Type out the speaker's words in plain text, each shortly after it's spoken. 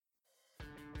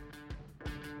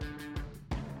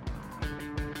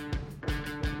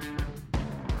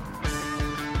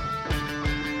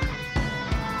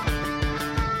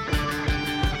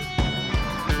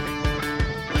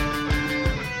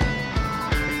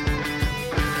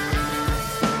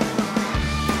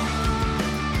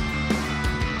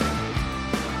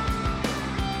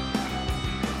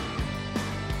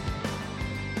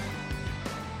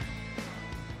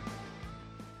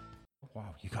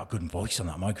voice on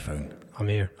that microphone. I'm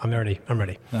here. I'm ready.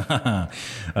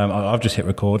 I've just hit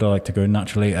record. I like to go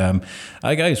naturally.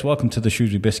 Hi guys, welcome to the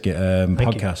Shrewsbury Biscuit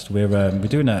podcast. We're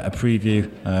doing a preview,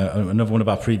 another one of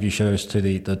our preview shows to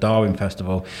the Darwin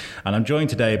Festival, and I'm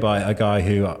joined today by a guy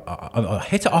who I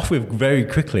hit it off with very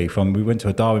quickly. We went to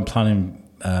a Darwin planning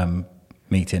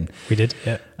meeting. We did,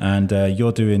 yeah. And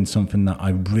you're doing something that I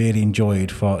really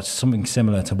enjoyed, for something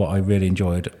similar to what I really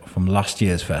enjoyed from last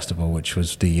year's festival, which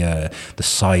was the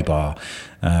sidebar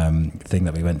thing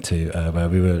that we went to, where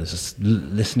we were just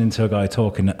listening to a guy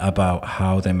talking about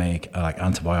how they make like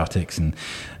antibiotics and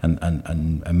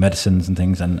medicines and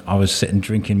things. And I was sitting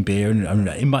drinking beer and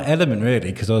in my element,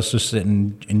 really, because I was just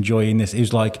sitting enjoying this. It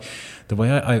was like, the way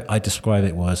I describe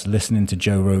it was listening to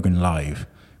Joe Rogan live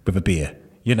with a beer.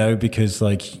 You know, because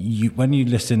like when you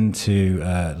listen to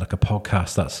like a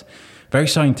podcast that's very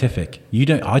scientific,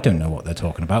 I don't know what they're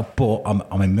talking about, but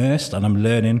I'm immersed and I'm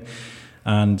learning.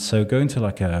 And so going to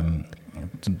like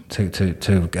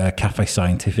to a cafe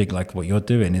scientific, like what you're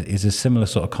doing, is a similar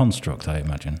sort of construct, I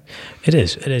imagine. It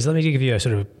is. Let me give you a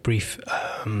sort of brief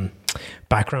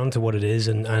background to what it is,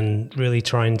 and really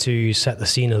trying to set the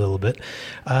scene a little bit.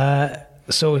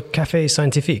 So Café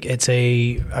Scientifique, it's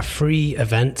a free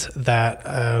event that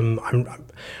I'm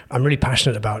really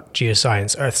passionate about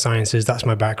geoscience, earth sciences. That's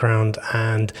my background,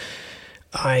 and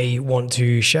I want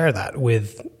to share that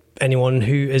with anyone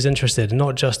who is interested,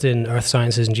 not just in earth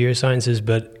sciences and geosciences,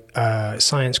 but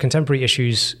science, contemporary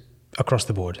issues across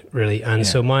the board, really. And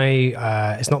so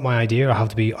it's not my idea. I have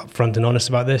to be upfront and honest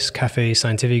about this. Café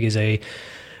Scientifique is a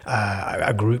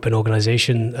group, an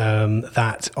organization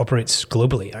that operates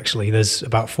globally. Actually, there's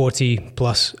about 40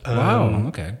 plus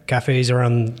cafes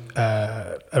around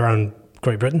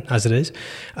Great Britain, as it is,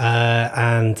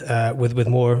 and with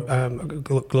more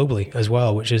globally as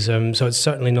well. Which is so it's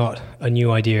certainly not a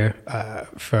new idea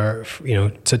for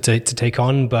to take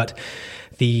on, but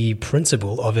the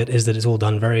principle of it is that it's all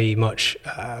done very much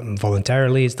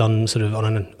voluntarily. It's done sort of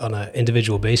on an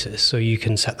individual basis, so you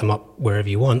can set them up wherever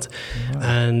you want. Wow.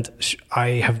 And I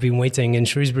have been waiting in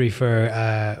Shrewsbury for,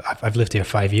 I've lived here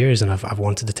 5 years, and I've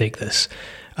wanted to take this.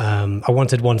 I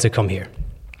wanted one to come here,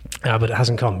 but it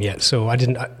hasn't come yet. So I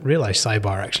didn't realize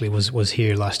Sidebar actually was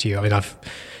here last year. I mean,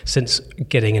 since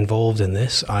getting involved in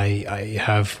this, I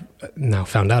have now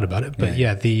found out about it. But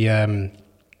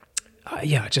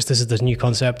this is this new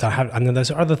concept. And then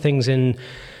there's other things in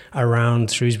around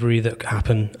Shrewsbury that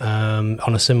happen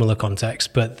on a similar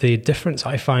context. But the difference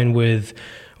I find with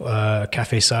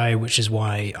Café Sci, which is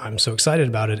why I'm so excited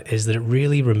about it, is that it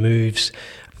really removes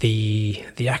the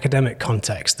academic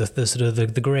context, the sort of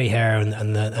the grey hair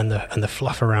and the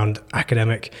fluff around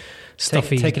academic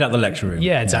stuffy. Take it out of the lecture room.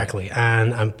 Yeah, exactly.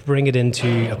 Yeah. And bring it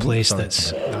into a place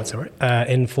that's all right,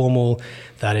 informal,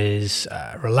 that is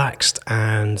relaxed.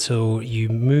 And so you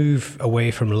move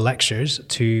away from lectures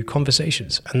to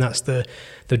conversations. And that's the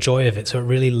joy of it. So it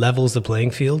really levels the playing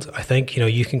field. I think,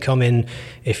 you can come in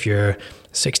if you're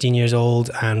 16 years old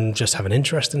and just have an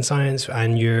interest in science,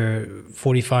 and you're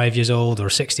 45 years old or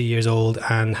 60 years old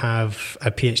and have a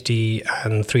PhD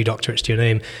and 3 doctorates to your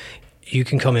name. You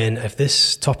can come in if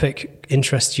this topic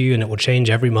interests you, and it will change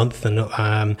every month.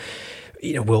 And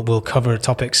we'll cover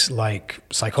topics like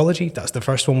psychology. That's the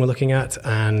first one we're looking at,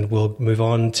 and we'll move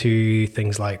on to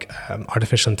things like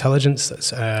artificial intelligence.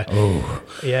 That's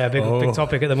big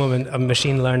topic at the moment.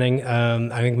 Machine learning.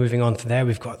 I think moving on to there,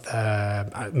 we've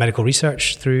got medical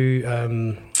research through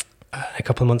a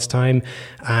couple of months' time,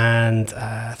 and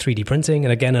 3D printing,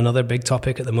 and again another big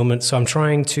topic at the moment. So I'm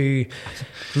trying to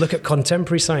look at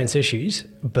contemporary science issues,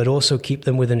 but also keep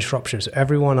them within Shropshire. So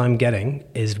everyone I'm getting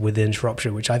is within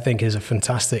Shropshire, which I think is a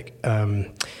fantastic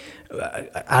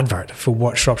advert for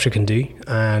what Shropshire can do,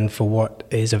 and for what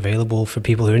is available for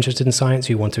people who are interested in science,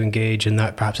 who want to engage in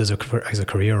that perhaps as a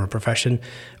career or a profession,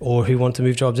 or who want to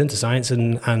move jobs into science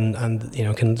and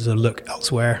can sort of look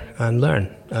elsewhere and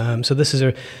learn. So this is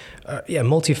a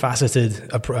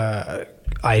multifaceted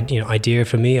idea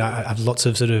for me. I have lots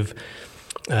of sort of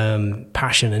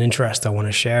passion and interest I want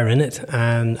to share in it,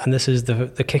 and this is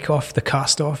the kickoff, the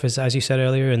cast off, as you said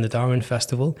earlier, in the Darwin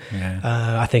Festival.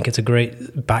 I think it's a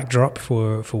great backdrop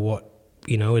for what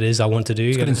it is I want to do.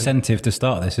 It's a good incentive to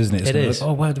start this, isn't it? It is.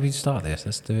 Like, where do we start this?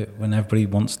 Let's do it when everybody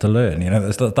wants to learn.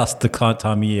 That's the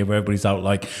time of year where everybody's out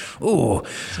like,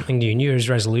 something new, New Year's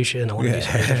resolution. I want to do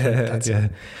something.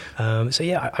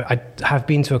 I have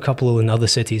been to a couple in other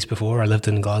cities before. I lived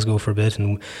in Glasgow for a bit,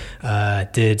 and I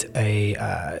did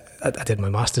my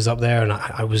master's up there, and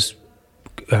I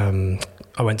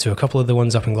went to a couple of the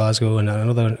ones up in Glasgow and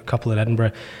another couple in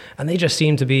Edinburgh, and they just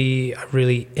seemed to be a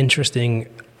really interesting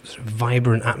sort of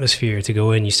vibrant atmosphere to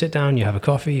go in. You sit down, you have a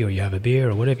coffee or you have a beer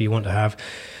or whatever you want to have.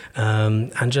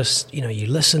 And just, you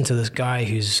listen to this guy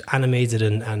who's animated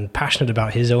and passionate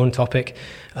about his own topic.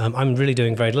 I'm really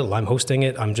doing very little. I'm hosting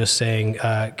it. I'm just saying,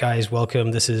 guys,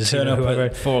 welcome. This is Turn up whoever.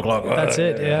 at 4 o'clock. That's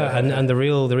it. Yeah. And the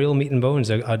real meat and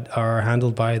bones are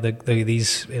handled by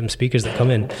these speakers that come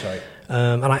in. Sorry.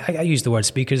 And I use the word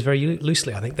speakers very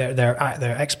loosely. I think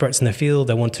they're experts in their field.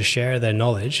 They want to share their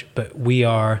knowledge, but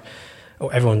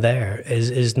everyone there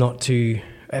is not to.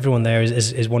 Everyone there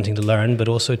is wanting to learn, but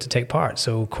also to take part.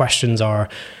 So questions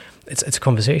it's a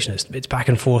conversation. It's back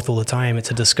and forth all the time.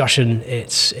 It's a discussion.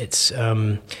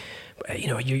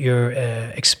 You're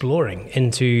exploring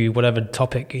into whatever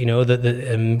topic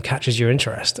that catches your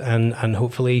interest, and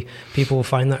hopefully people will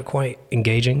find that quite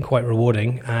engaging, quite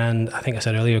rewarding. And I think I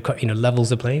said earlier, levels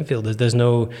the playing field. There's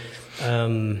no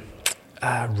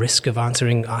risk of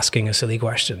asking a silly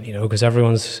question, because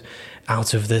everyone's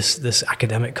out of this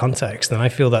academic context, and I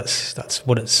feel that's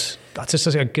just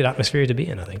a good atmosphere to be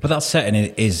in, I think. But that setting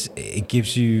it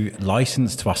gives you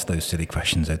license to ask those silly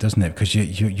questions, though, doesn't it? Because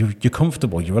you're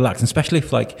comfortable, you're relaxed, and especially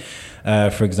if, like,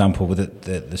 for example, with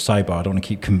the sidebar. I don't want to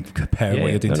keep comparing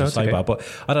what you're doing to the sidebar, okay. But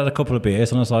I'd had a couple of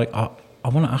beers, and I was like, I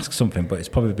want to ask something, but it's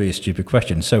probably a stupid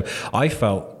question. So I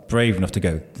felt brave enough to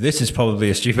go, this is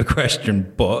probably a stupid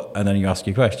question, and then you ask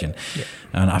your question. Yeah.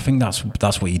 And I think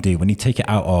that's what you do when you take it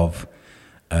out of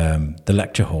the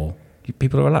lecture hall.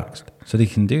 People are relaxed, so they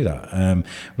can do that.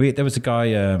 There was a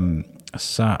guy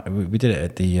we did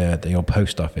it at the old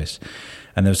post office,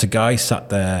 and there was a guy sat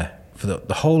there for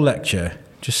the whole lecture,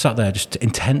 just sat there, just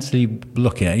intensely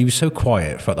looking at it. He was so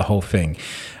quiet throughout the whole thing,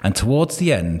 and towards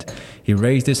the end, he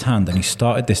raised his hand and he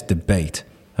started this debate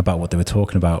about what they were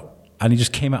talking about. And he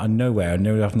just came out of nowhere, and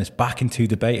they were having this back and two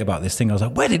debate about this thing. I was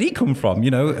like, where did he come from?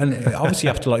 And obviously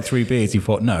after like 3 beers, he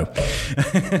thought, no.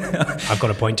 I've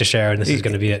got a point to share, and this is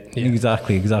going to be it. Yeah.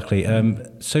 Exactly.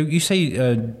 So you say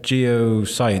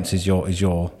geoscience is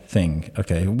your thing.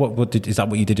 Okay. Is that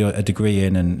what you did a degree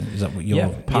in, and is that what your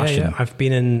passion? Yeah. I've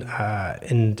been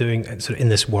in doing sort of in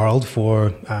this world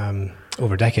for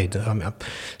over a decade. I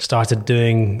started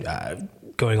doing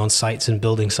going on sites and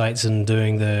building sites and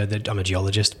doing I'm a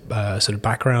geologist sort of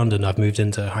background, and I've moved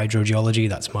into hydrogeology.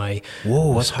 That's my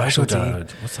specialty.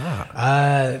 What's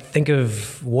that? Think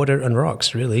of water and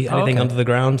rocks, really. Anything under the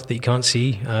ground that you can't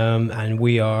see. And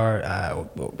we are,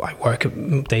 I work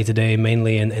day to day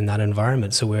mainly in that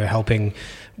environment. So we're helping,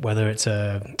 whether it's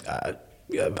a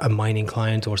mining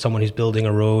client or someone who's building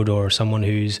a road, or someone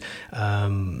who's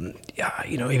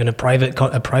even a private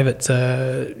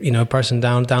person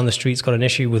down the street's got an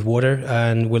issue with water,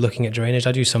 and we're looking at drainage.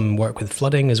 I do some work with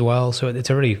flooding as well, so it's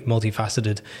a really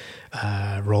multifaceted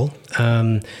role.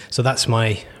 So that's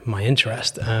my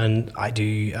interest, and I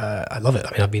love it.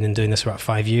 I mean, I've been doing this for about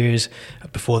 5 years.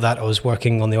 Before that, I was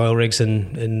working on the oil rigs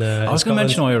in I was going to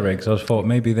mention oil rigs. I thought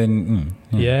maybe then.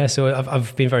 Yeah, so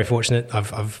I've been very fortunate.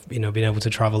 I've been able to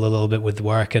travel a little bit with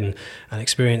work and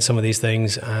experience some of these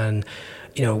things, and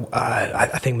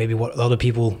I think maybe what a lot of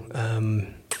people.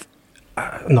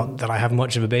 Not that I have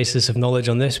much of a basis of knowledge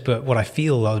on this, but what I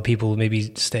feel, a lot of people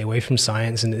maybe stay away from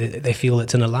science, and they feel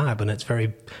it's in a lab and it's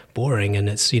very boring, and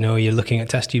it's you're looking at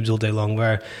test tubes all day long.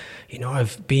 Where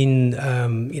I've been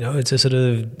it's a sort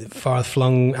of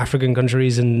far-flung African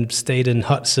countries and stayed in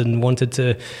huts and wanted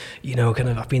to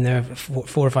I've been there for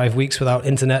 4 or 5 weeks without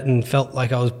internet and felt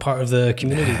like I was part of the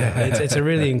community there. It's a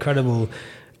really incredible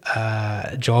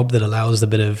job that allows a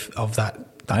bit of that.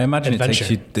 I imagine adventure.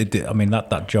 It takes you. I mean,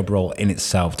 that job role in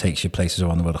itself takes you places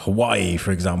around the world. Hawaii,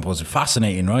 for example, is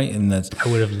fascinating, right? And I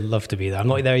would have loved to be there. I'm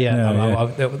not there yet.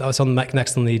 That was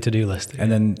next on the to-do list.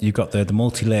 And then you've got the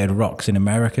multi-layered rocks in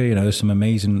America. There's some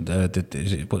amazing.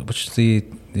 What's the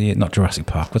not Jurassic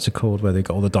Park? What's it called? Where they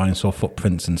got all the dinosaur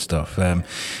footprints and stuff.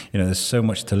 There's so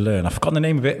much to learn. I've forgotten the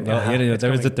name of it. But,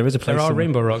 there is a place. There are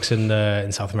rainbow rocks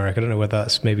in South America. I don't know whether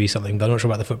that's maybe something, but I'm not sure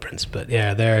about the footprints. But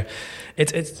yeah,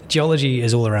 it's geology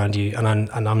is all around you, and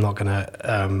I'm not gonna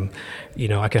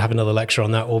I could have another lecture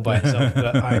on that all by itself,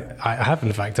 but I have,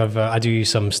 in fact, I do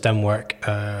some STEM work.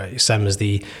 STEM is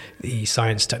the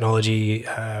science, technology,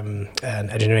 and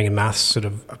engineering and maths sort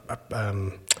of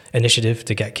initiative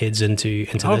to get kids into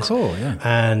this. Oh, cool, yeah.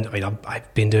 And I mean,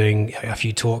 I've been doing a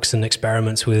few talks and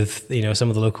experiments with some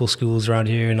of the local schools around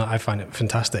here, and I find it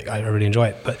fantastic. I really enjoy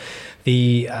it. But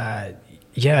the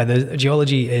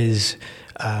geology is.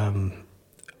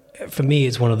 For me,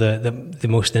 it's one of the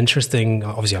most interesting.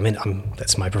 Obviously,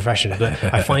 that's my profession, but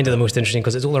I find it the most interesting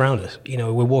because it's all around us.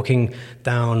 We're walking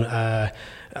down a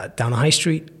high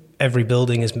street every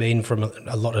building is made from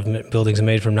a lot of buildings are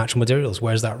made from natural materials.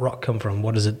 Where's that rock come from?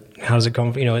 How does it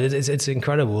come from? It's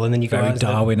incredible. And then you go very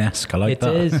Darwin-esque. I like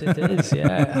that. It is.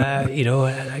 Yeah.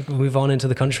 I move on into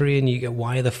the country, and you get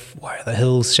why are the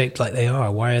hills shaped like they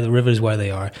are? Why are the rivers where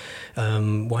they are?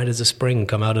 Why does a spring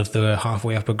come out of the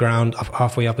halfway up a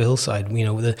hillside?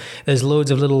 There's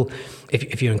loads of little.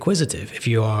 If you're inquisitive, if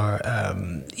you are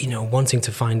wanting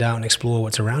to find out and explore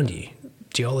what's around you.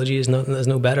 Geology there's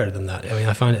no better than that. I mean,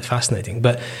 I find it fascinating.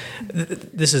 But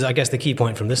this is, I guess, the key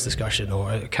point from this discussion,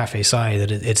 or Cafe Sci,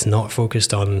 that it's not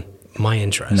focused on my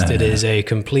interest. It is a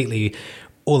completely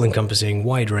all-encompassing,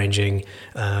 wide-ranging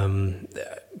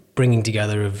bringing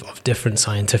together of different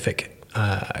scientific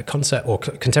concept or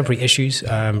contemporary issues,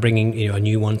 bringing a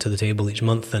new one to the table each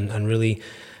month, and really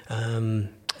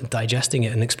digesting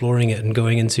it and exploring it and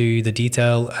going into the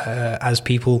detail as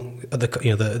people,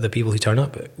 the people who turn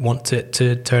up want it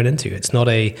to turn into. It's not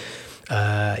a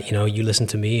you listen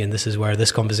to me and this is where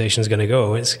this conversation is going to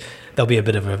go. There'll be a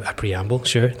bit of a preamble,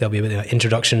 sure. There'll be a bit of an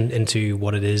introduction into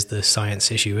what it is the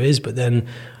science issue is, but then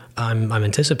I'm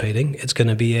anticipating it's going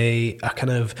to be a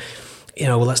kind of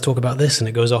let's talk about this, and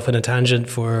it goes off in a tangent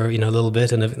for a little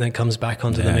bit, and then it comes back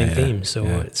onto the main theme. So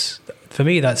it's, for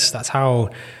me, that's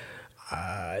how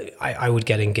I would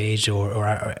get engaged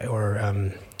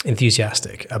or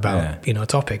enthusiastic about a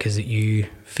topic, is that you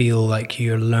feel like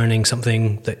you're learning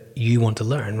something that you want to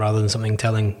learn rather than something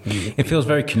telling you. It feels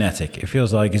very kinetic. It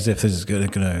feels like as if there's going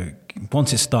to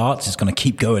once it starts, it's going to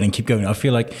keep going and keep going. I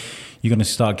feel like you're going to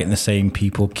start getting the same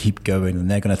people keep going, and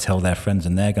they're going to tell their friends,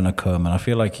 and they're going to come. And I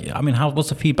feel like, what's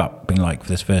the feedback been like for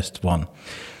this first one?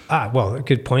 Well,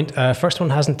 good point. First one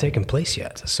hasn't taken place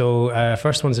yet. So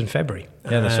first one's in February.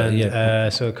 Yeah, that's right. Yeah.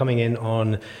 So coming in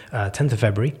on 10th of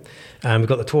February. We've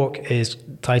got the talk is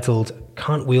titled,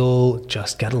 Can't We All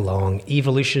Just Get Along?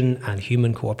 Evolution and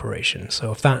Human Cooperation.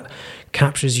 So if that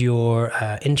captures your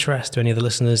interest, to any of the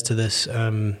listeners to this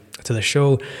to the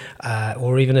show,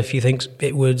 or even if you think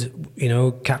it would,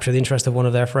 capture the interest of one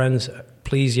of their friends,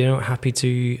 please, happy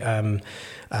to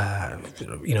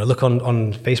look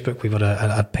on Facebook. We've got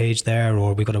a page there,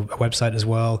 or we've got a website as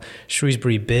well.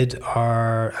 Shrewsbury Bid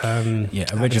are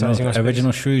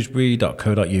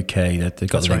originalshrewsbury.co.uk. They've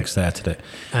got the links there today,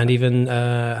 and even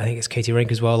I think it's Katie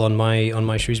Rink as well on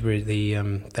my Shrewsbury,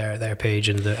 their page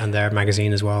and their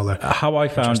magazine as well. How I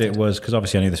found it was because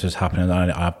obviously I knew this was happening,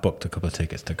 and I booked a couple of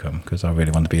tickets to come because I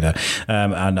really wanted to be there,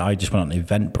 and I just went on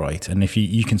Eventbrite, and if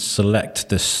you can select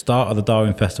the start of the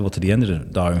Darwin Festival to the end of the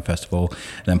Darwin Festival,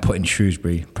 and then put in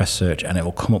Shrewsbury, press search, and it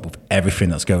will come up with everything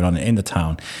that's going on in the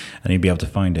town, and you'll be able to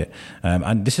find it.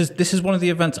 And this is one of the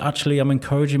events actually I'm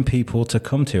encouraging people to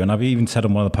come to, and I've even said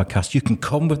on one of the podcasts, you can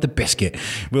come with the biscuit.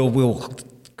 We'll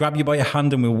grab you by your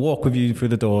hand and we'll walk with you through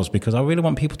the doors, because I really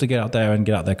want people to get out there and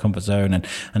get out their comfort zone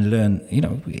and learn.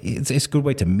 It's a good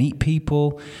way to meet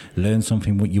people, learn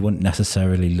something what you wouldn't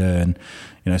necessarily learn,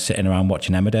 sitting around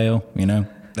watching Emmerdale,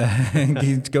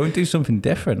 go and do something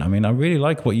different. I mean, I really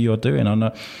like what you're doing.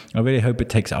 I really hope it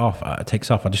takes off. I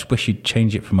just wish you'd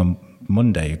change it from a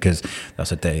Monday, because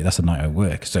that's a night I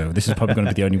work. So this is probably going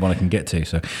to be the only one I can get to.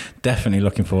 So definitely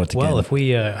looking forward to. Well, if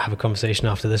we have a conversation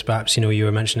after this, perhaps you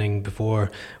were mentioning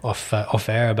before off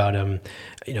air about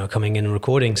coming in and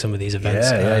recording some of these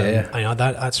events. I know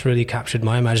that's really captured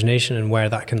my imagination and where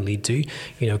that can lead to.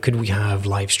 Could we have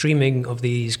live streaming of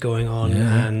these going on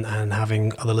and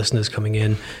having other listeners coming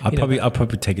in? I'll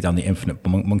probably take it down the infinite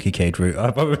monkey cage route.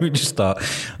 I'll probably just start,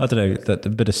 I don't know, a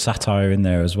bit of satire in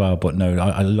there as well. But no,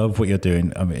 I love what you're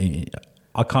doing. I mean,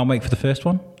 I can't wait for the first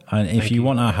one. And if you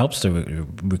want our help to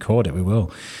record it, we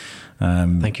will.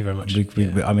 Thank you very much. I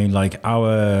mean, like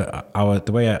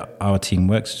the way our team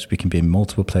works is we can be in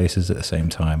multiple places at the same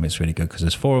time. It's really good because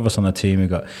there's 4 of us on the team. We've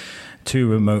got 2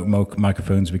 remote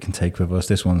microphones we can take with us.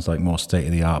 This one's like more state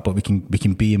of the art, but we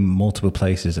can be in multiple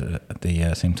places at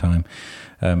the same time.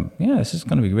 This is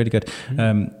going to be really good.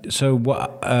 So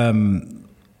what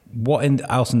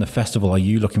else in the festival are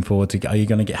you looking forward to? Are you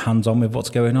going to get hands on with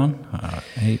what's going on? Are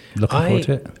you looking forward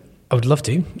to it? I would love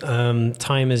to.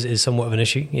 Time is somewhat of an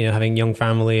issue, having young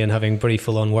family and having pretty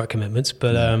full-on work commitments.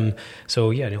 But why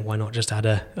not just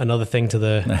add another thing to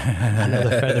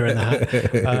another feather in the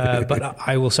hat? But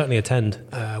I will certainly attend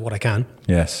what I can.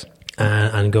 Yes,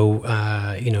 and go,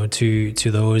 to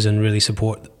those and really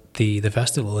support the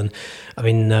festival. And I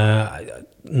mean,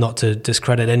 not to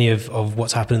discredit any of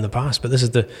what's happened in the past, but this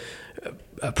is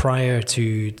prior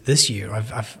to this year.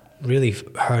 I've really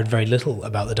heard very little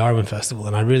about the Darwin Festival,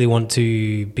 and I really want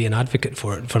to be an advocate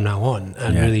for it from now on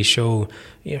and really show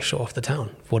off the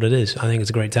town for what it is. I think it's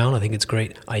a great town. I think it's a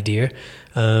great idea,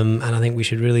 and I think we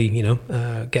should really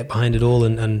get behind it all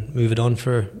and move it on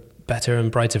for better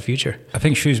and brighter future. I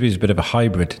think Shrewsbury is a bit of a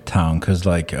hybrid town because,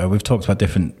 like, we've talked about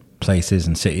different places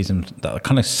and cities and that are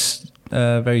kind of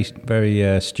very, very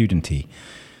studenty.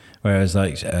 Whereas,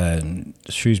 like,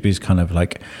 Shrewsbury is kind of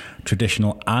like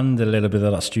traditional and a little bit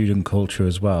of that student culture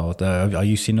as well. Are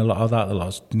you seeing a lot of that? A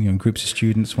lot of groups of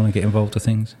students want to get involved with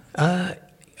things?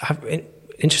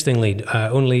 Interestingly,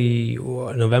 only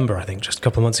November, I think, just a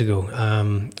couple of months ago,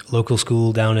 local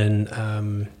school down in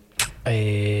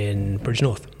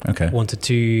Bridgenorth wanted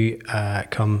to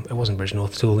come. It wasn't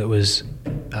Bridgenorth at all. It was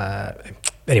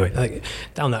anyway,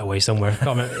 down that way somewhere. Can't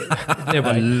remember.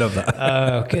 I love that.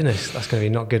 Oh goodness, that's going to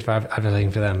be not good for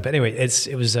advertising for them. But anyway,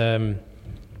 it was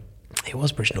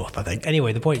Bridgenorth, I think.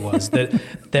 Anyway, the point was that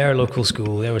their local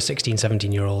school, they were 16,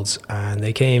 17-year-olds, and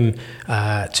they came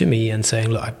to me and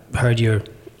saying, look, I heard you're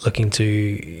looking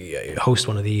to host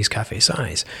one of these Cafe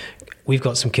Sais. We've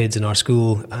got some kids in our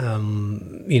school,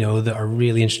 that are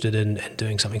really interested in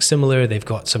doing something similar. They've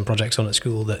got some projects on at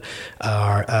school that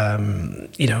are,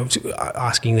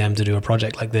 asking them to do a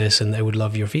project like this, and they would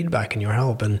love your feedback and your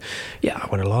help. And yeah, I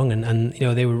went along, and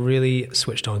they were really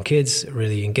switched on kids,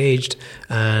 really engaged,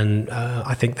 and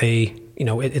I think they,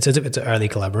 it's as if it's an early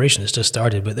collaboration. It's just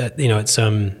started, but that it's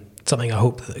something I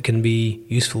hope that can be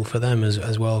useful for them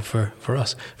as well for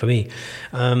us, for me.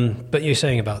 But you're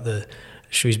saying about the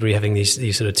Shrewsbury having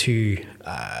these sort of two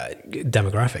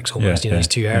demographics almost, these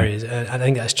two areas. I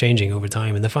think that's changing over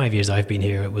time. In the 5 years I've been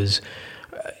here, it was,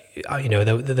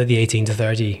 the 18 to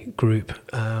 30 group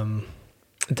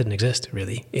it didn't exist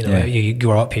really. You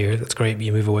grow up here, that's great, but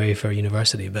you move away for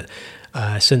university. But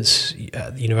since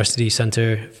the university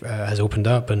centre has opened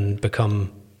up and becoming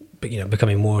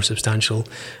more substantial,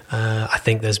 I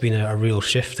think there's been a real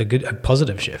shift, a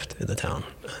positive shift in the town,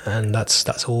 and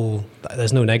that's all.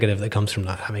 There's no negative that comes from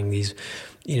that, having these,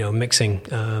 mixing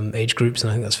age groups,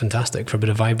 and I think that's fantastic for a bit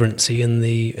of vibrancy in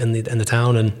the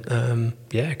town. And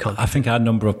I think our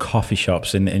number of coffee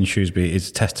shops in Shrewsbury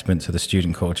is testament to the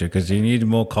student culture, because you need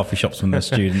more coffee shops from the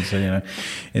students. So,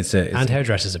 it's and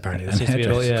hairdressers apparently. There seems to be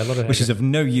a lot of which is of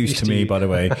no use to me, by the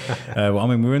way. We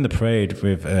were in the parade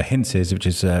with Hintz's, which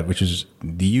is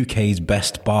the UK's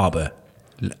best barber.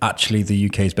 Actually, the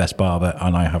UK's best barber,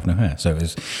 and I have no hair, so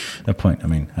there's no point.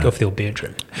 Go for the old beard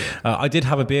trim. I did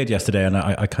have a beard yesterday, and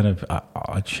I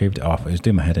shaved it off. It was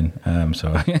doing my head in,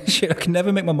 so I can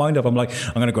never make my mind up. I'm like,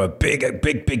 I'm going to go a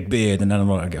big beard, and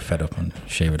then I get fed up and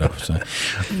shave it off. So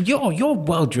you're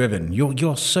well driven.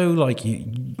 You're so like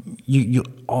you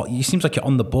seems like you're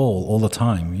on the ball all the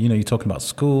time. You're talking about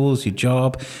schools, your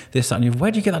job, this, that, and where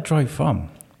do you get that drive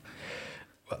from?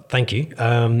 Thank you.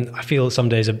 I feel some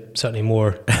days are certainly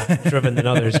more driven than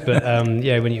others, but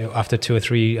when you after 2 or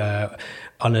 3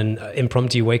 on an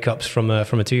impromptu wake ups from a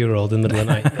 2-year-old in the middle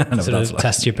of the night, sort of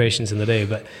test your patience in the day.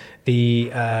 But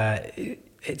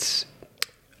it's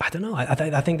I don't know.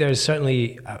 I think there's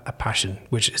certainly a passion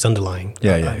which is underlying.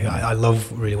 I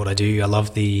love really what I do. I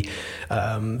love the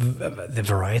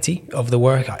variety of the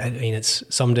work. It's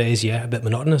some days a bit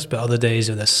monotonous, but other days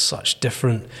there's such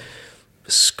different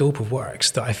scope of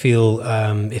works that I feel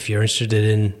if you're interested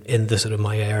in the sort of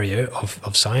my area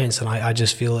of science, and I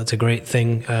just feel it's a great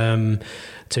thing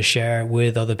to share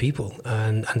with other people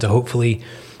and to hopefully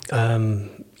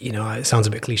it sounds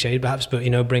a bit cliched perhaps, but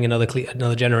bring another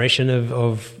generation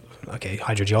of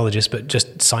hydrogeologists, but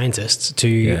just scientists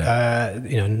to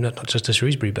not just to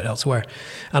Shrewsbury but elsewhere.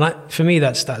 And for me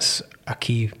that's a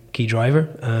key driver.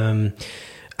 I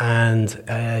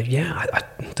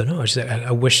don't know.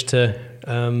 I wish to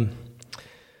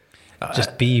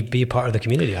just be a part of the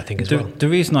community, I think, as well. The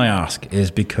reason I ask is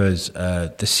because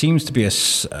there seems to be a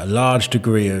large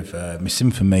degree of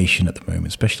misinformation at the moment,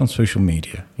 especially on social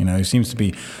media. It seems to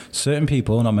be certain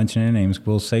people, not mentioning any names,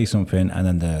 will say something,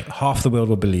 and then half the world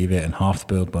will believe it, and half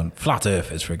the world won't. Flat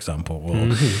earthers, for example, or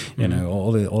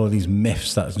all of these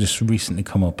myths that have just recently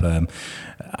come up. And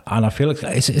I feel like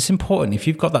it's important. If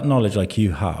you've got that knowledge like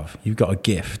you have, you've got a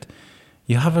gift.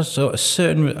 You have a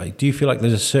certain. Do you feel like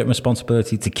there's a certain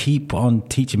responsibility to keep on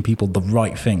teaching people the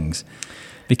right things?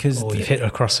 Because you've hit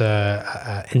across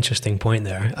a interesting point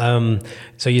there.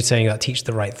 So you're saying that teach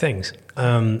the right things.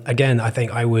 Again, I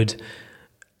think I would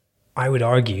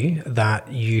argue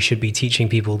that you should be teaching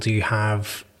people to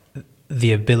have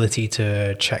the ability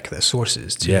to check their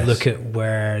sources, to look at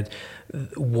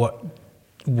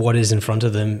what is in front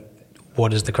of them,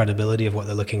 what is the credibility of what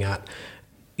they're looking at.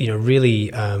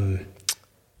 Really.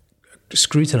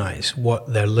 Scrutinize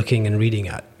what they're looking and reading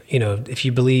at. If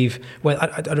you believe,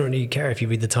 I don't really care if you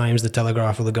read the Times, the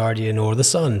Telegraph, or the Guardian, or the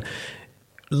Sun.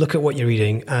 look at what you're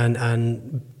reading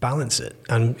and balance it,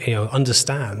 and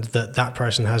understand that that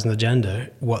person has an agenda,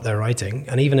 what they're writing,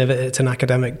 and even if it's an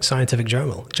academic scientific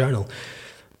journal,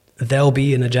 there'll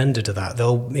be an agenda to that.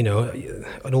 They'll in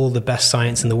all the best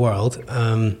science in the world,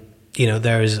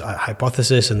 there's a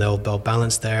hypothesis, and they'll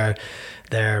balance their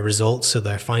results, so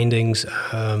their findings,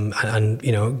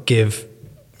 and give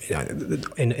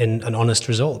in an honest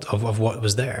result of what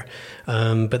was there.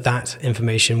 But that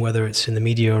information, whether it's in the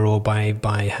media or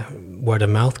by word of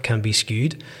mouth, can be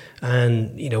skewed.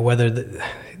 And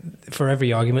for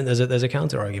every argument there's a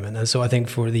counter argument. And so I think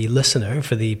for the listener,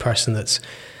 for the person that's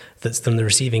on the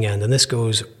receiving end, and this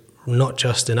goes not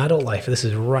just in adult life. This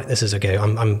is okay.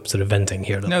 I'm sort of venting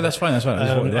here. No, that's fine. That's fine.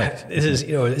 That's what we like. This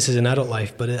is in adult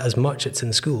life, but as much it's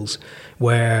in schools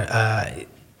where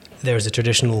there's a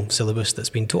traditional syllabus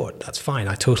that's been taught. That's fine.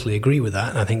 I totally agree with that,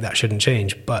 and I think that shouldn't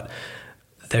change. But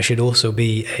there should also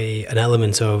be an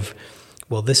element of,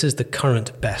 well, this is the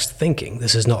current best thinking.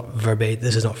 This is not verbatim.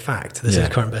 This is not fact. This is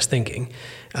current best thinking.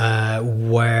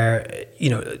 Where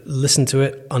listen to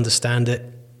it, understand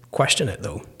it, question it.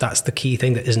 Though that's the key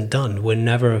thing that isn't done. We're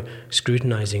never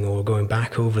scrutinizing or going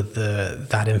back over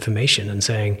that information and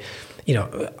saying,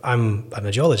 I'm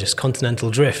a geologist,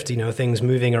 continental drift, things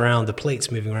moving around, the plates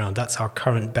moving around. That's our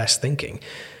current best thinking.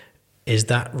 Is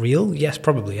that real? Yes,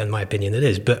 probably. In my opinion, it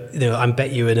is. But I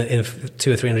bet you in 200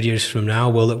 or 300 years from now,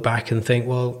 we'll look back and think,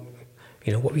 well,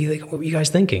 what were you guys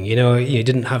thinking? You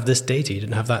didn't have this data, you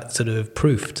didn't have that sort of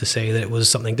proof to say that it was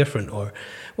something different, or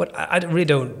what? I really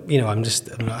don't. I'm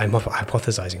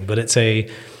hypothesizing, but it's a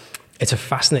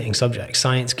fascinating subject.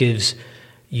 Science gives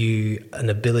you an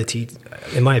ability,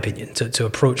 in my opinion, to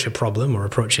approach a problem or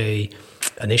approach an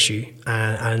issue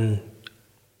and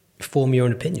form your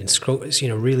own opinion.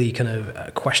 Really kind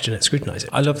of question it, scrutinize it.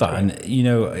 I love that. And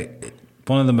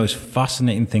one of the most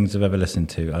fascinating things I've ever listened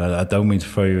to, and I don't mean to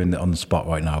throw you on the spot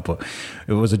right now, but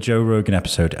it was a Joe Rogan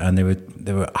episode, and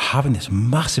they were having this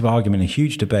massive argument, a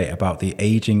huge debate about the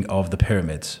aging of the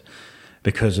pyramids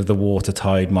because of the water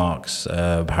tide marks.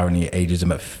 Apparently ages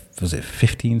them at, was it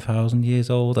 15,000 years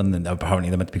old? And then apparently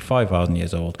they're meant to be 5,000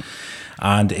 years old.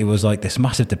 And it was like this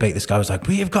massive debate. This guy was like,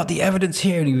 we've got the evidence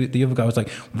here. And the other guy was like,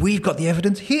 we've got the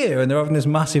evidence here. And they're having this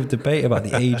massive debate about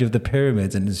the age of the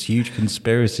pyramids and this huge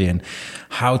conspiracy, and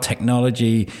how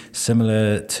technology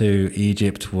similar to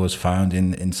Egypt was found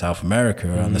in South America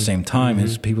around the same time.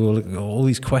 As people, all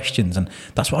these questions. And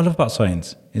that's what I love about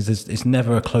science, is it's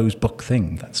never a closed book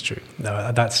thing. That's true.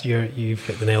 No, you've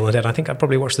hit the nail on the head. I think I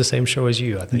probably watched the same show as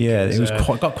you. I think. Yeah,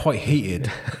 it got quite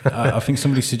heated. I think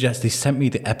somebody suggested, they sent me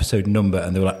the episode number,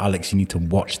 and they were like, Alex, you need to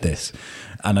watch this.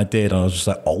 And I did, and I was just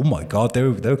like, oh my God, they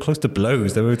were close to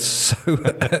blows. They were so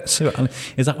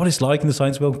is that what it's like in the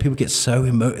science world? People get so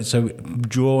so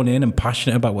drawn in and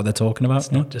passionate about what they're talking about.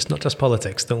 It's not just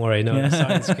politics, don't worry. No,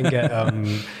 science can get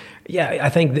I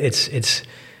think it's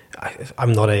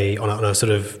I'm not on a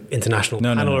sort of international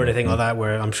panel or anything like that,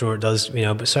 where I'm sure it does,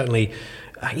 but certainly,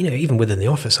 even within the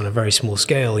office on a very small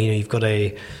scale, you've got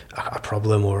a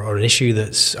problem or an issue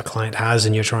that a client has,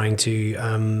 and you're trying to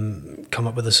come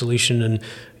up with a solution, and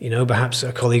perhaps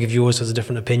a colleague of yours has a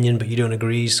different opinion, but you don't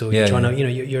agree, so you're trying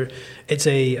to,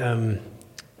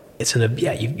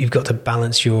 you've got to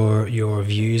balance your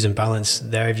views and balance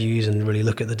their views and really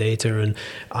look at the data. And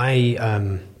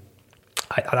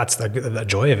that's the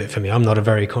joy of it for me. I'm not a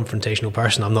very confrontational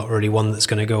person. I'm not really one that's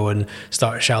going to go and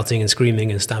start shouting and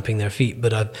screaming and stamping their feet.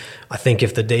 But I think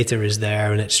if the data is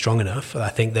there and it's strong enough, I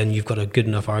think then you've got a good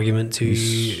enough argument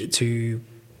to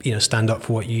stand up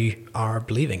for what you are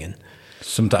believing in.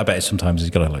 I bet sometimes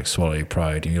you've got to swallow your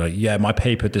pride, and you're like, yeah, my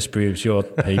paper disproves your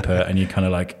paper, and you kind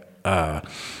of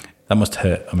that must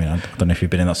hurt. I mean, I don't know if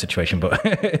you've been in that situation, but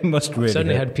it must really. I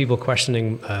certainly hurt. had people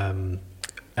questioning.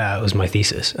 It was my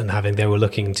thesis, and they were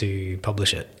looking to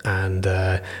publish it, and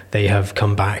they have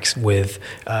come back with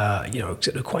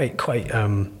quite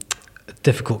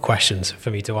difficult questions for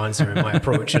me to answer in my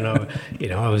approach. And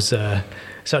I was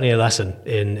certainly a lesson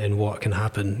in what can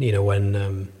happen.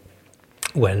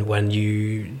 When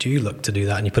you do look to do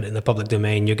that and you put it in the public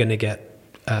domain, you're going to get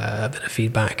a bit of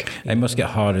feedback. It must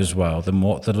get harder as well. The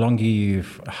longer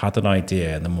you've had an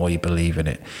idea, and the more you believe in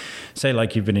it. Say you're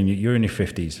in your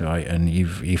 50s, right, and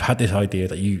you've had this idea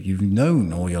that you've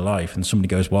known all your life, and somebody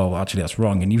goes, well, actually that's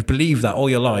wrong, and you've believed that all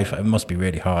your life. It must be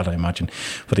really hard, I imagine,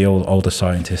 for the older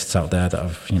scientists out there that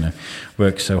have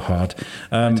worked so hard.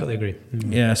 I totally agree.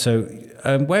 Mm-hmm. Yeah. So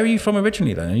where are you from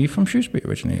originally then? Are you from Shrewsbury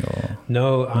originally, or?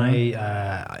 No,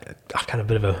 I've kind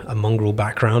of a bit of a mongrel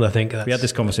background. I think we had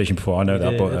this conversation before. I know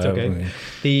that, but it's okay.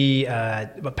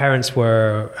 My parents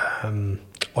were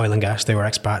oil and gas. They were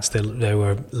expats. They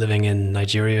were living in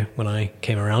Nigeria when I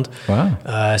came around.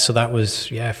 Wow. So that was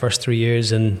first 3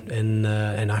 years in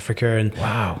Africa, and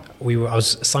wow. I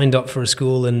was signed up for a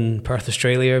school in Perth,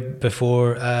 Australia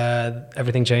before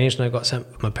everything changed, and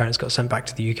my parents got sent back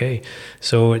to the UK.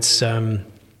 So it's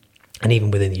and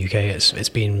even within the UK, it's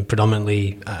been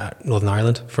predominantly Northern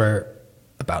Ireland for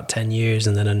about 10 years,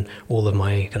 and then all of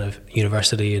my kind of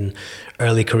university and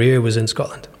early career was in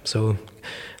Scotland. So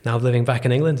now I'm living back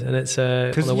in England, and it's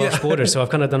on the Welsh border, so I've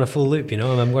kind of done a full loop, and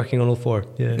I'm working on all four.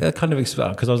 Yeah, kind of,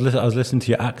 because I was listening to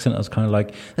your accent, I was kind of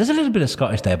like, there's a little bit of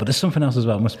Scottish there, but there's something else as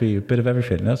well. It must be a bit of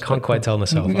everything. Can't quite tell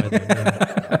myself either.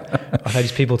 I've had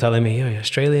these people telling me, you're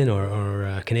Australian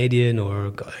or Canadian,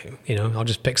 or I'll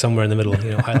just pick somewhere in the middle,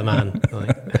 Isle of Man.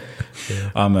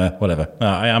 I'm whatever.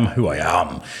 I am who I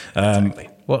am. Exactly.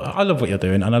 Well, I love what you're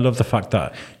doing, and I love the fact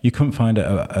that you couldn't find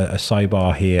a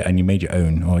sidebar here, and you made your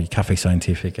own, or your Cafe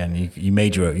Scientific, and you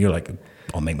made your own. You're like,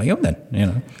 I'll make my own then,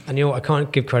 And I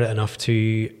can't give credit enough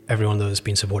to everyone that's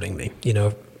been supporting me.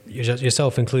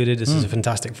 Yourself included. This is a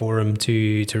fantastic forum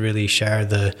to really share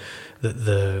the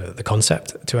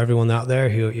concept to everyone out there,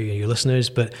 your listeners.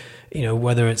 But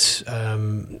whether it's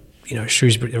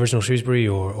Shrewsbury, original Shrewsbury,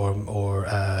 or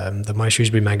the My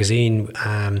Shrewsbury magazine.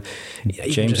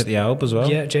 James at the Alb as well.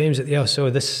 Yeah, James at the Alb. So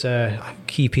this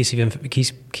key piece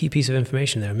of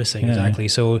information there missing, exactly.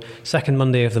 So second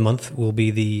Monday of the month will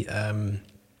be the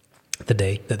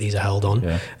day that these are held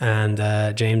on, and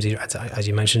James, as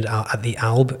you mentioned, at the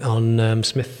Alb on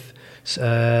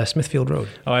Smithfield Road.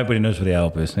 Oh, everybody knows where the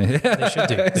Alb is. They should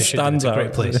do. It's a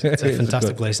great place. It's a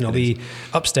fantastic place, and it'll be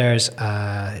upstairs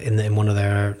in one of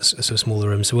their smaller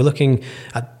rooms. So we're looking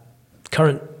at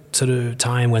current sort of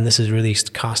time when this is really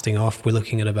casting off. We're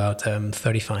looking at about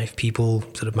 35 people,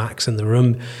 sort of max, in the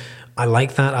room. I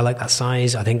like that. I like that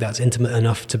size. I think that's intimate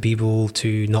enough to people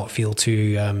to not feel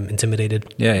too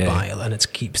intimidated by it, and it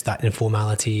keeps that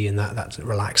informality and that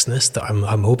relaxedness that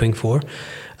I'm hoping for.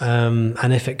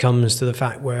 And if it comes to the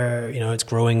fact where it's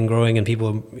growing, and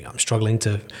people, I'm struggling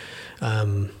to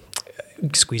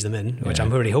squeeze them in, which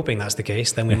I'm really hoping that's the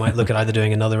case, then we might look at either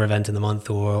doing another event in the month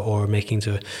or making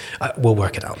we'll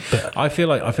work it out. But I feel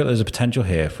there's a potential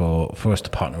here for us to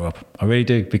partner up. I really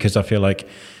do, because I feel like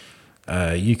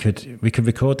we could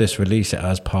record this, release it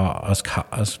as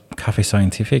Cafe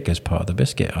Scientific, as part of the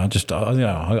biscuit.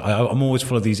 I'm always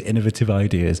full of these innovative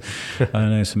ideas. I don't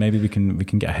know, so maybe we can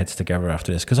get our heads together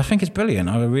after this, because I think it's brilliant.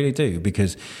 I really do,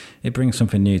 because it brings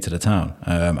something new to the town,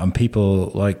 and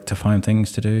people like to find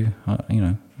things to do.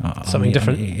 Something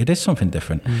different. It is something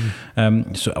different.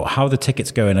 So how are the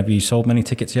tickets going? Have you sold many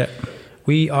tickets yet?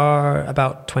 We are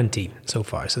about 20 so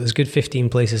far, so there's a good 15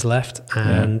 places left,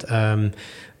 and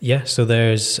so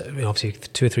there's obviously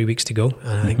 2 or 3 weeks to go,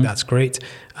 and I think that's great.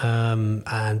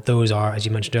 And those are, as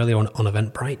you mentioned earlier, on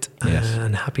Eventbrite,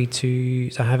 and happy to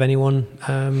have anyone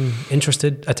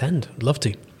interested attend. Love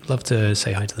to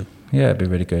say hi to them. Yeah, it'd be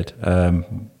really good.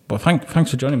 Well,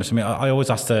 thanks for joining us. I mean, I always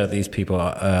ask these people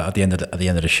at the end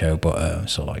of the show, but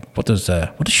what does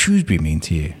Shrewsbury mean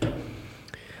to you?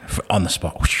 On the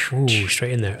spot. Ooh,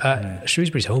 straight in there.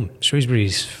 Shrewsbury's home.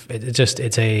 Shrewsbury's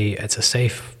it's a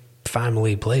safe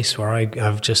family place where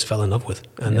I've just fell in love with,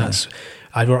 and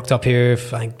I rocked up here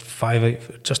for, I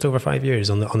think, just over 5 years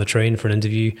on the train for an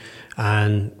interview,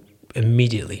 and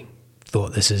immediately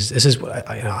thought this is what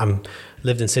I'm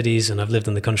lived in cities and I've lived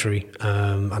in the country,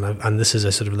 and this is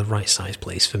a sort of the right size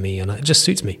place for me, and it just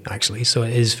suits me, actually. So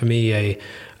it is for me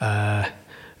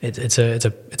It's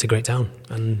a great town,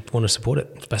 and want to support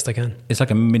it as best I can. It's like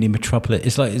a mini metropolis.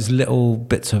 It's like there's little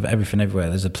bits of everything everywhere.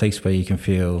 There's a place where you can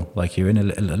feel like you're in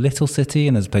a little city,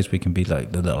 and there's a place where you can be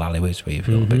like the little alleyways where you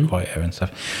feel a bit quieter and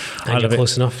stuff. And you're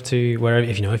close enough to where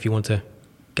if you want to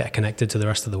get connected to the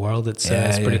rest of the world, it's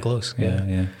pretty close.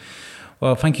 Yeah.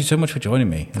 Well, thank you so much for joining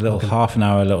me. A little half an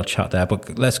hour, little chat there,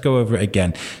 but let's go over it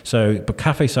again. So, but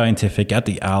Cafe Scientific at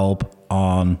the Alb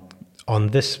on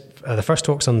this. The first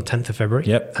talk's on the 10th of February.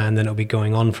 Yep. And then it'll be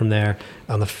going on from there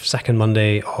on the second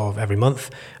Monday of every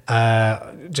month.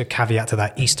 Just caveat to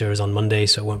that, Easter is on Monday,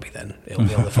 so it won't be then. It'll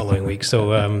be on the following week.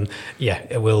 So,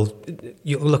 it will.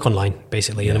 You'll look online,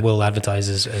 basically, and we'll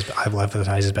advertise I will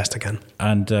advertise as best I can.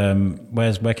 And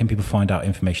where can people find out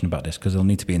information about this? Because they'll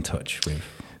need to be in touch with...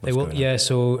 They will, yeah.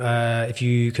 So if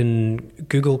you can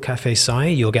Google Cafe Sci,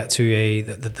 you'll get to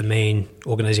the main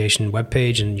organisation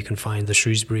webpage, and you can find the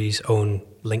Shrewsbury's own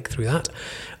link through that.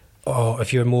 Or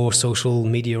if you're more social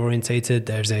media orientated,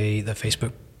 there's the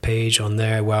Facebook page on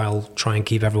there where I'll try and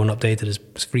keep everyone updated as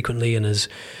frequently and as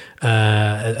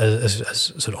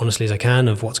sort of honestly as I can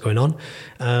of what's going on.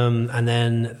 And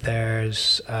then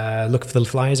there's look for the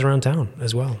flyers around town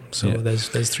as well. So there's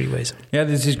 3 ways. Yeah,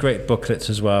 there's these great booklets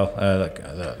as well, like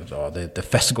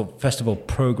the festival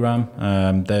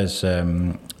program. There's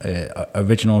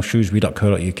original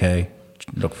Shrewsbury.co.uk.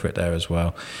 Look for it there as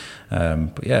well.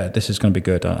 But yeah, this is going to be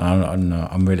good.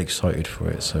 I'm really excited for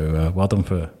it. So well done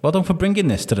for bringing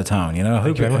this to the town. You know, I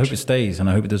hope it stays, and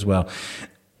I hope it does well.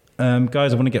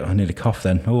 Guys, I want to get nearly cough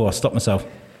then. Oh, I stopped myself.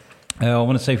 I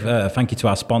want to say thank you to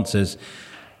our sponsors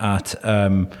at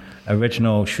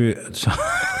Original Shoe.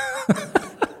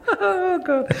 Oh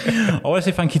God! I want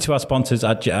to say thank you to our sponsors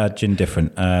at Gin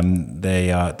Different.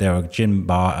 They're a gin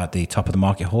bar at the top of the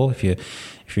market hall. If you're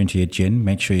into your gin,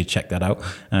 make sure you check that out.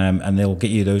 And they'll get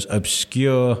you those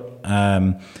obscure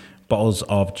bottles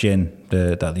of gin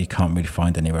that you can't really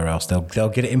find anywhere else. They'll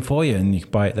get it in for you, and you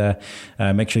can buy it there.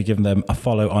 Make sure you give them a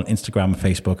follow on Instagram and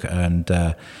Facebook, and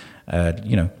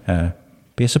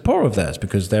be a supporter of theirs,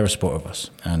 because they're a supporter of us,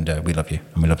 and we love you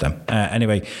and we love them.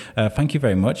 Anyway, thank you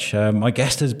very much. My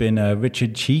guest has been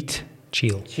Richard Cheal.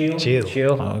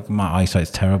 Oh, my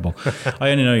eyesight's terrible.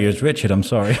 I only know you as Richard. I'm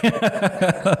sorry.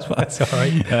 That's all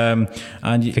right.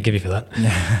 And forgive you for that.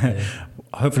 Yeah.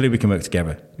 Hopefully we can work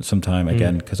together sometime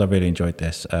again, because I really enjoyed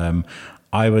this.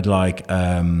 I would like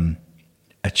a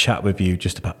chat with you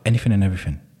just about anything and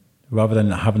everything, rather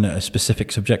than having a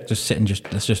specific subject. Just sit and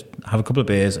let's just have a couple of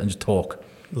beers and just talk.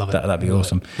 Love it. That'd be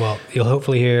awesome. Well, you'll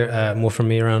hopefully hear more from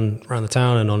me around the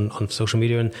town and on social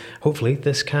media, and hopefully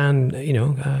this can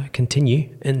continue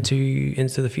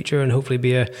into the future, and hopefully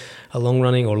be a long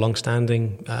running or long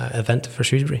standing event for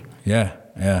Shrewsbury. Yeah.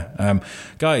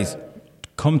 Guys,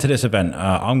 come to this event.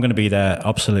 I'm going to be there.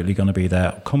 Absolutely going to be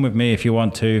there. Come with me if you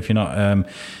want to. If you're not,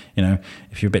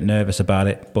 if you're a bit nervous about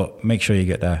it, but make sure you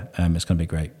get there. It's going to be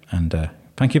great. And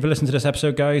thank you for listening to this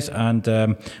episode, guys.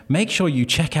 And make sure you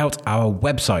check out our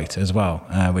website as well,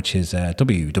 which is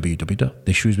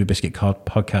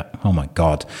www.theshrewsburybiscuitpodcast. Oh my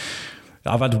God.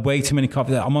 I've had way too many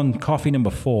coffee. I'm on coffee number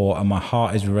 4 and my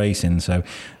heart is racing. So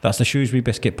that's the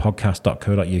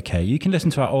shrewsburybiscuitpodcast.co.uk. You can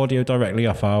listen to our audio directly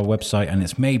off our website, and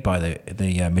it's made by the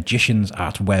magicians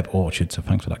at Web Orchard. So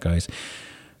thanks for that, guys.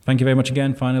 Thank you very much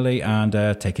again, finally, and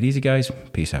take it easy, guys.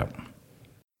 Peace out.